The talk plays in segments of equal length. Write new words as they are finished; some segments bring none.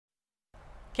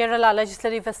Kerala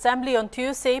Legislative Assembly on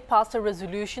Tuesday passed a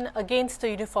resolution against the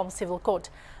Uniform Civil Code.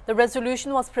 The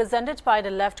resolution was presented by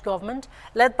the left government,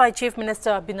 led by Chief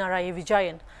Minister Pinarayi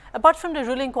Vijayan. Apart from the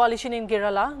ruling coalition in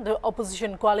Kerala, the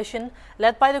opposition coalition,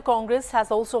 led by the Congress,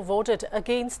 has also voted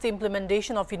against the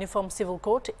implementation of Uniform Civil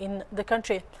Code in the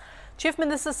country. Chief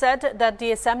Minister said that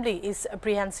the Assembly is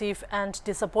apprehensive and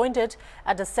disappointed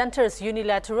at the centre's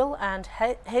unilateral and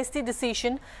hasty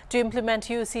decision to implement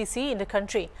UCC in the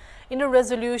country. In a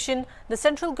resolution, the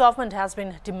central government has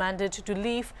been demanded to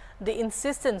leave the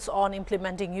insistence on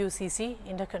implementing UCC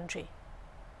in the country.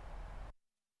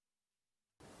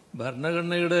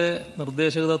 ഭരണഘടനയുടെ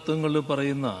നിർദ്ദേശക തത്വങ്ങളിൽ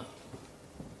പറയുന്ന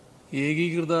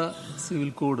ഏകീകൃത civil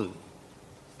code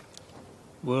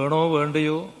വേണോ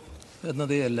വേണ്ടയോ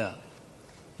എന്നതേയല്ല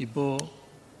ഇപ്പോൾ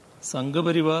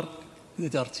സംഘപരിവാർ ഇത്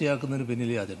ചർച്ചയാക്കുന്നതിന്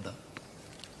പിന്നിലെ agenda.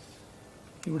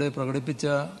 ഇവിടെ പ്രകടിപ്പിച്ച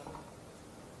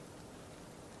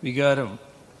വികാരം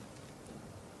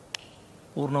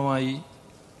പൂർണ്ണമായി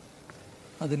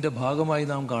അതിൻ്റെ ഭാഗമായി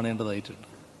നാം കാണേണ്ടതായിട്ടുണ്ട്.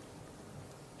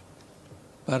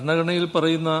 ഭരണഘടനയിൽ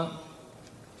പറയുന്ന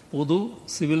പൊതു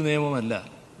സിവിൽ നിയമമല്ല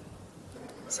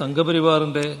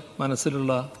സംഘപരിവാറിൻ്റെ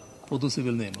മനസ്സിലുള്ള പൊതു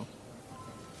സിവിൽ നിയമം.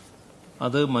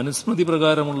 അത് മനുസ്മൃതി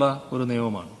പ്രകാരമുള്ള ഒരു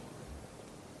നിയമമാണ്.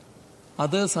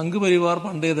 അത് സംഘപരിവാർ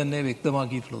പണ്ടേ തന്നെ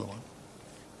വ്യക്തമാക്കിയിട്ടുള്ളതുമാണ്.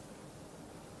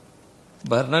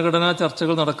 ഭരണഘടനാ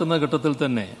ചർച്ചകൾ നടക്കുന്ന ഘട്ടത്തിൽ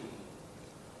തന്നെ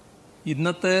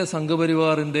ഇന്നത്തെ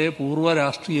സംഘപരിവാറിൻ്റെ പൂർവ്വ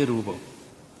രാഷ്ട്രീയ രൂപം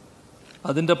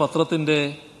അതിൻ്റെ പത്രത്തിൻ്റെ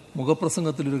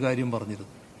മുഖപ്രസംഗത്തിലൊരു കാര്യം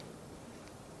പറഞ്ഞിരുന്നു.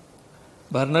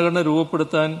 ഭരണഘടന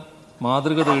രൂപപ്പെടുത്താൻ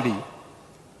മാതൃക തേടി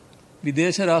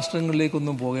വിദേശ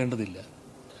രാഷ്ട്രങ്ങളിലേക്കൊന്നും പോകേണ്ടതില്ല.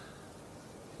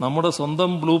 നമ്മുടെ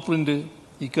സ്വന്തം ബ്ലൂ പ്രിന്റ്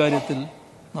ഇക്കാര്യത്തിൽ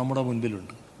നമ്മുടെ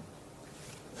മുൻപിലുണ്ട്.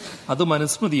 അത്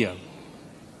മനുസ്മൃതിയാണ്.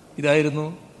 ഇതായിരുന്നു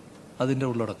അതിൻ്റെ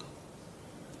ഉള്ളടക്കം.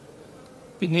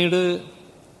 പിന്നീട്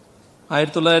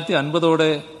 1950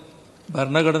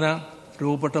 ഭരണഘടന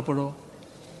രൂപപ്പെട്ടപ്പോഴോ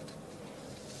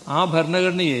ആ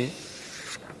ഭരണഘടനയെ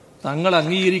തങ്ങൾ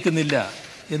അംഗീകരിക്കുന്നില്ല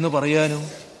എന്ന് പറയാനും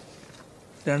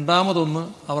രണ്ടാമതൊന്ന്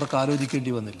അവർക്ക്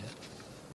ആലോചിക്കേണ്ടി വന്നില്ല.